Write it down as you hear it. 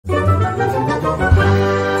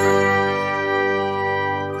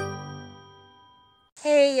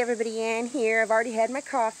everybody in here. I've already had my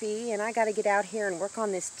coffee and I got to get out here and work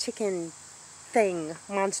on this chicken thing,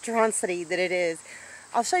 monstrosity that it is.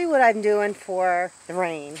 I'll show you what I'm doing for the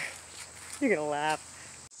rain. You're going to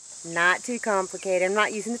laugh. Not too complicated. I'm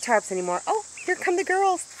not using the tarps anymore. Oh, here come the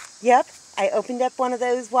girls. Yep, I opened up one of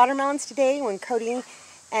those watermelons today when Cody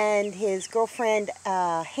and his girlfriend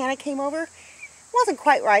Hannah came over. It wasn't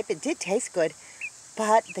quite ripe. It did taste good.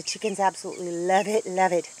 But the chickens absolutely love it,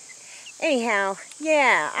 love it. Anyhow,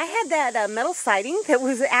 yeah, I had that metal siding that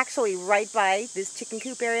was actually right by this chicken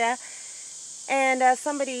coop area. And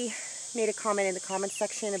somebody made a comment in the comments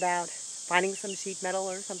section about finding some sheet metal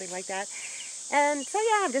or something like that. And so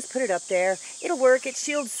yeah, I've just put it up there. It'll work. It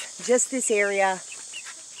shields just this area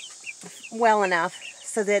well enough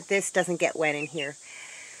so that this doesn't get wet in here.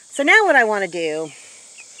 So now what I want to do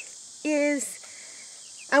is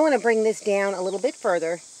I want to bring this down a little bit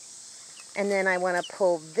further, and then I want to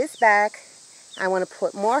pull this back. I want to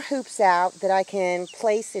put more hoops out that I can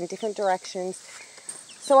place in different directions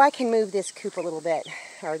so I can move this coop a little bit,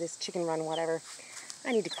 or this chicken run, whatever.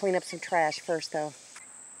 I need to clean up some trash first though.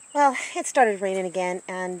 Well, it started raining again,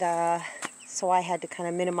 and so I had to kind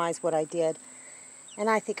of minimize what I did. And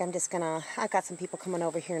I think I'm just gonna, I've got some people coming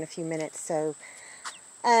over here in a few minutes, so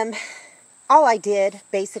all I did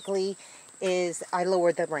basically is I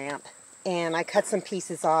lowered the ramp and I cut some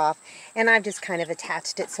pieces off and I've just kind of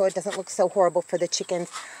attached it so it doesn't look so horrible for the chickens.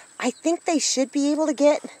 I think they should be able to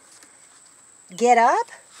get up.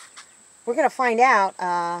 We're going to find out.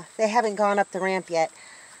 They haven't gone up the ramp yet.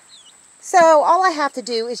 So all I have to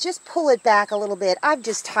do is just pull it back a little bit. I've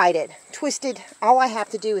just tied it, twisted. All I have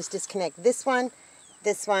to do is disconnect this one,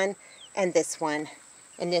 and this one,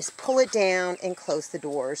 and just pull it down and close the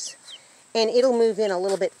doors. And it'll move in a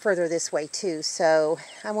little bit further this way too, so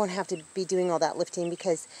I won't have to be doing all that lifting,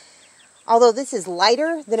 because although this is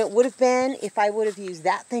lighter than it would have been if I would have used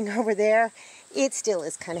that thing over there, it still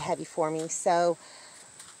is kind of heavy for me. So,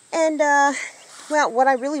 and well, what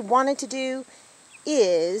I really wanted to do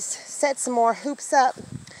is set some more hoops up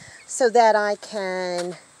so that I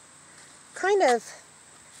can kind of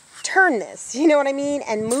turn this, you know what I mean,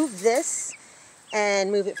 and move this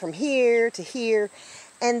and move it from here to here.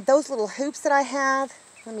 And those little hoops that I have,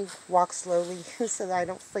 let me walk slowly so that I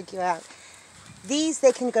don't freak you out. These,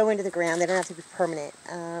 they can go into the ground. They don't have to be permanent.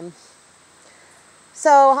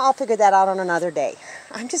 So I'll figure that out on another day.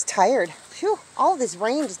 I'm just tired. Phew, all of this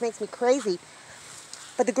rain just makes me crazy.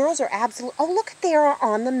 But the girls are absolutely, oh look, they are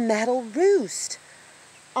on the metal roost.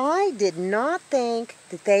 I did not think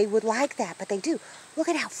that they would like that, but they do. Look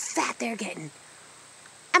at how fat they're getting.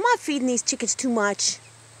 Am I feeding these chickens too much?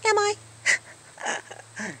 Am I?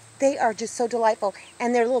 They are just so delightful.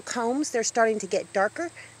 And their little combs, they're starting to get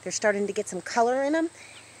darker. They're starting to get some color in them.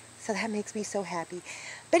 So that makes me so happy.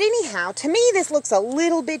 But anyhow, to me this looks a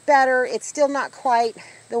little bit better. It's still not quite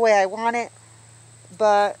the way I want it.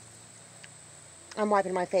 But I'm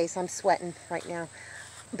wiping my face. I'm sweating right now.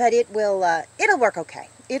 But it will, it'll work okay.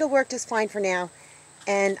 It'll work just fine for now.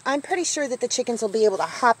 And I'm pretty sure that the chickens will be able to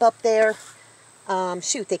hop up there.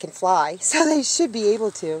 Shoot, they can fly. So they should be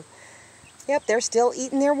able to. Yep, they're still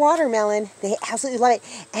eating their watermelon. They absolutely love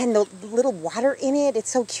it. And the little water in it, it's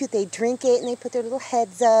so cute. They drink it and they put their little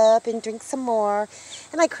heads up and drink some more.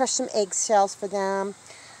 And I crush some eggshells for them.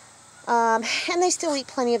 And they still eat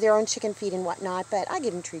plenty of their own chicken feed and whatnot, but I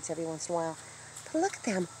give them treats every once in a while. But look at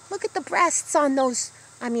them. Look at the breasts on those.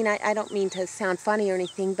 I mean, I don't mean to sound funny or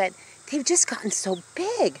anything, but they've just gotten so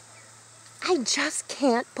big. I just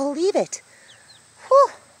can't believe it. Whew.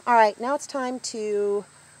 All right, now it's time to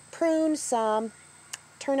prune some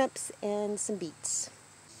turnips and some beets.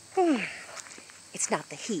 It's not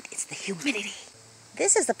the heat, it's the humidity.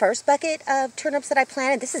 This is the first bucket of turnips that I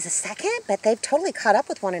planted. This is the second, but they've totally caught up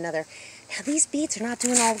with one another. Now these beets are not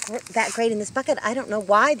doing all that great in this bucket. I don't know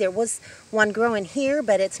why. There was one growing here,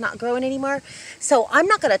 but it's not growing anymore. So I'm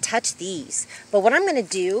not going to touch these. But what I'm going to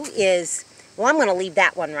do is, well, I'm going to leave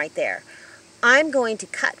that one right there. I'm going to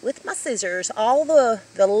cut with my scissors all the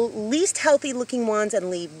least healthy looking ones and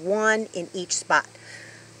leave one in each spot.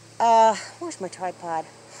 Where's my tripod?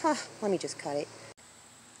 Let me just cut it.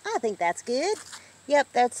 I think that's good. Yep,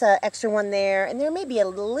 that's an extra one there. And there may be a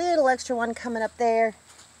little extra one coming up there.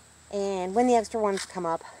 And when the extra ones come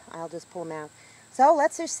up, I'll just pull them out. So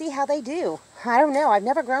let's just see how they do. I don't know. I've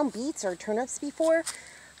never grown beets or turnips before.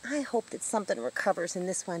 I hope that something recovers in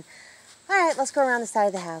this one. All right, let's go around the side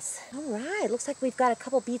of the house. All right, looks like we've got a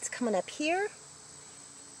couple beets coming up here.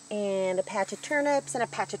 And a patch of turnips and a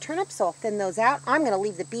patch of turnips, so I'll thin those out. I'm going to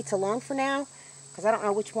leave the beets alone for now, because I don't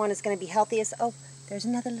know which one is going to be healthiest. Oh, there's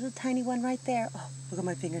another little tiny one right there. Oh, look at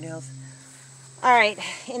my fingernails. All right,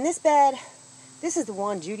 in this bed, This is the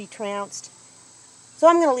one Judy trounced. So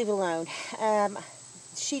I'm going to leave it alone.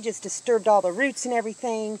 She just disturbed all the roots and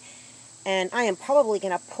everything. And I am probably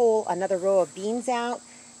going to pull another row of beans out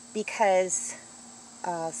because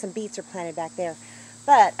some beets are planted back there.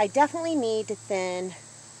 But I definitely need to thin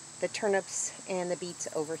the turnips and the beets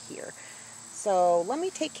over here. So let me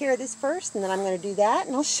take care of this first, and then I'm going to do that,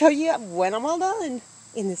 and I'll show you when I'm all done.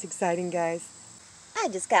 Isn't this exciting, guys? I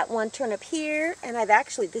just got one turnip here, and I've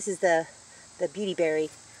actually, this is the beauty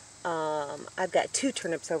berry. I've got 2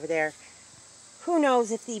 turnips over there. Who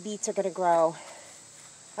knows if the beets are going to grow.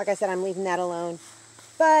 Like I said, I'm leaving that alone.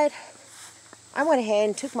 But I went ahead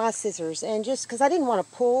and took my scissors, and just because I didn't want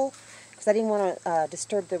to pull, because I didn't want to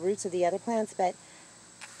disturb the roots of the other plants, but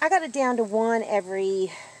I got it down to 1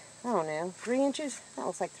 every, I don't know, 3 inches? That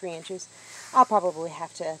looks like 3 inches. I'll probably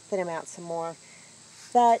have to thin them out some more.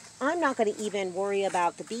 But I'm not going to even worry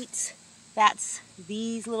about the beets. That's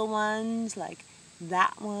these little ones, like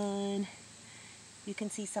that one. You can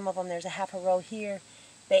see some of them. There's a half a row here.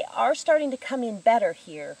 They are starting to come in better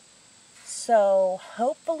here. So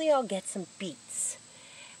hopefully I'll get some beets.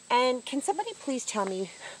 And can somebody please tell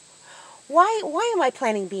me, why am I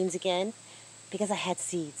planting beans again? Because I had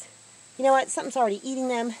seeds. You know what? Something's already eating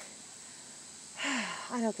them.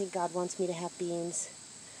 I don't think God wants me to have beans.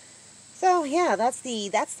 So yeah,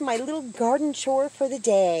 that's my little garden chore for the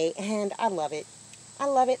day, and I love it. I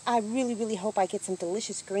love it. I really, really hope I get some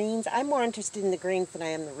delicious greens. I'm more interested in the greens than I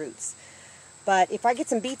am the roots. But if I get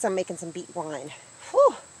some beets, I'm making some beet wine.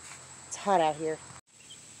 Whew, it's hot out here.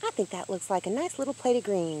 I think that looks like a nice little plate of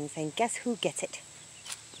greens, and guess who gets it?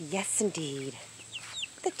 Yes, indeed.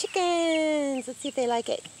 The chickens. Let's see if they like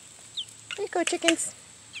it. There you go, chickens.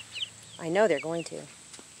 I know they're going to.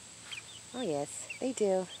 Oh yes, they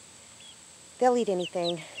do. They'll eat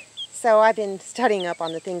anything. So I've been studying up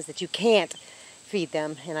on the things that you can't feed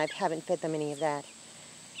them, and I haven't fed them any of that.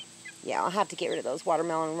 Yeah, I'll have to get rid of those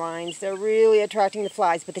watermelon rinds. They're really attracting the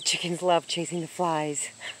flies, but the chickens love chasing the flies.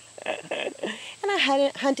 And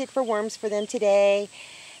I hunted for worms for them today,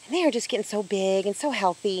 and they are just getting so big and so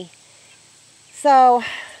healthy. So,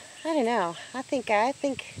 I don't know. I think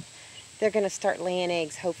they're going to start laying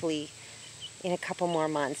eggs, hopefully, in a couple more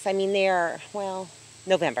months. I mean, they are, well,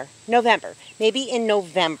 November. Maybe in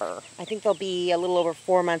November. I think they'll be a little over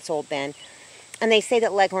 4 months old then. And they say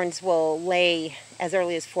that leghorns will lay as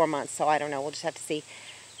early as 4 months, so I don't know. We'll just have to see.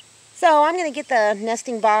 So I'm going to get the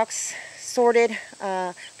nesting box sorted.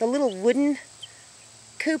 The little wooden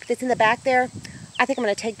coop that's in the back there, I think I'm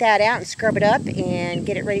going to take that out and scrub it up and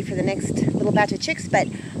get it ready for the next little batch of chicks. But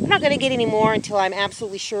I'm not going to get any more until I'm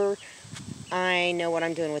absolutely sure I know what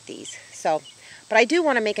I'm doing with these. So, but I do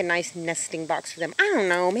want to make a nice nesting box for them. I don't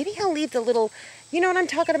know. Maybe I'll leave the little, you know what I'm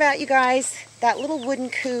talking about, you guys? That little wooden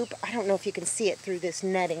coop. I don't know if you can see it through this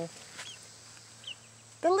netting.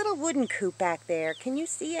 The little wooden coop back there. Can you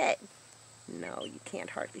see it? No, you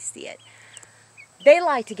can't hardly see it. They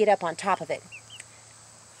like to get up on top of it.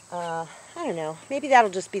 I don't know. Maybe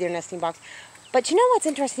that'll just be their nesting box. But you know what's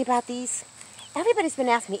interesting about these? Everybody's been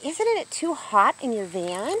asking me, isn't it too hot in your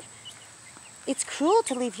van? It's cruel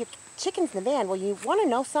to leave your chickens in the van. Well, you want to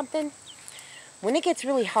know something? When it gets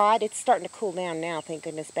really hot, it's starting to cool down now, thank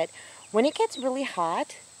goodness. But when it gets really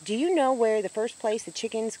hot, do you know where the first place the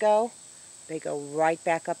chickens go? They go right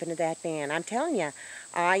back up into that van. I'm telling you,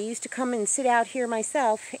 I used to come and sit out here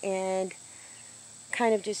myself and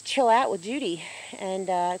kind of just chill out with Judy, and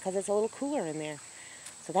because it's a little cooler in there.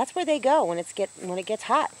 So that's where they go when it gets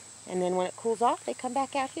hot, and then when it cools off, they come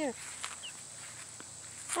back out here.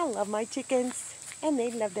 I love my chickens, and they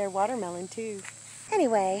love their watermelon too.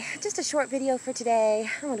 Anyway, just a short video for today.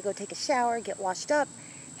 I'm gonna go take a shower, get washed up,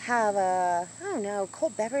 have a, I don't know,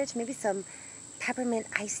 cold beverage, maybe some peppermint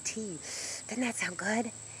iced tea. Doesn't that sound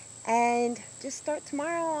good? And just start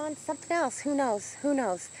tomorrow on something else. Who knows? Who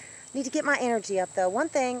knows? Need to get my energy up though. One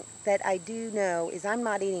thing that I do know is I'm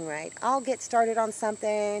not eating right. I'll get started on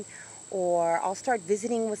something, or I'll start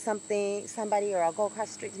visiting with somebody, or I'll go across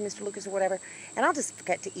the street to Mr. Lucas or whatever, and I'll just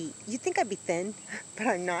forget to eat. You'd think I'd be thin, but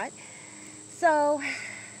I'm not. So,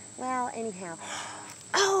 well, anyhow.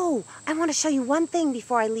 Oh, I want to show you one thing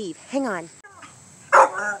before I leave. Hang on.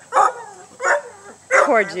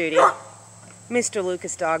 Poor Judy. Mr.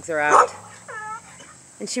 Lucas' dogs are out,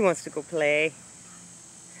 and she wants to go play.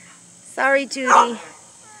 Sorry, Judy.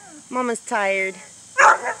 Mama's tired.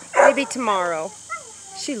 Maybe tomorrow.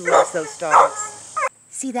 She loves those dogs.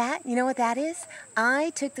 See that? You know what that is?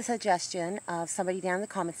 I took the suggestion of somebody down in the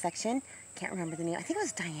comment section. Can't remember the name. I think it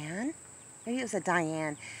was Diane. Maybe it was a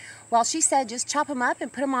Diane. Well, she said just chop them up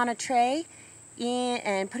and put them on a tray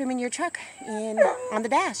and put them in your truck on the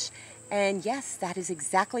dash. And yes, that is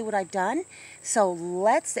exactly what I've done. So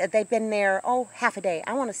they've been there, half a day.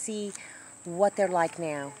 I want to see what they're like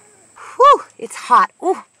now. Whew, it's hot.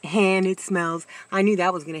 Oh, and it smells. I knew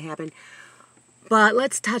that was going to happen. But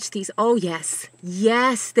let's touch these. Oh, yes.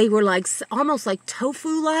 Yes, they were like almost like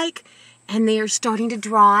tofu-like, and they are starting to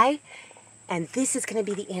dry. And this is going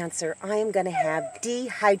to be the answer. I am going to have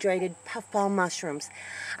dehydrated puffball mushrooms.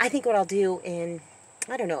 I think what I'll do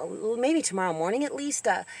I don't know, maybe tomorrow morning at least,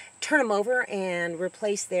 turn them over and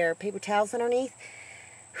replace their paper towels underneath.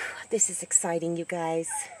 This is exciting, you guys.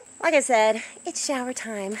 Like I said, it's shower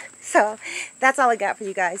time. So that's all I got for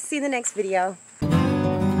you guys. See you in the next video.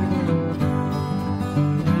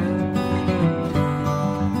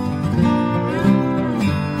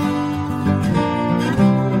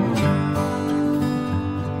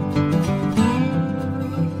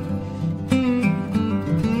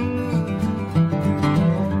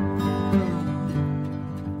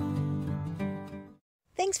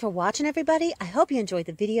 Thanks for watching, everybody. I hope you enjoyed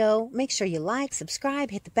the video. Make sure you like,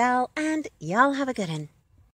 subscribe, hit the bell, and y'all have a good one.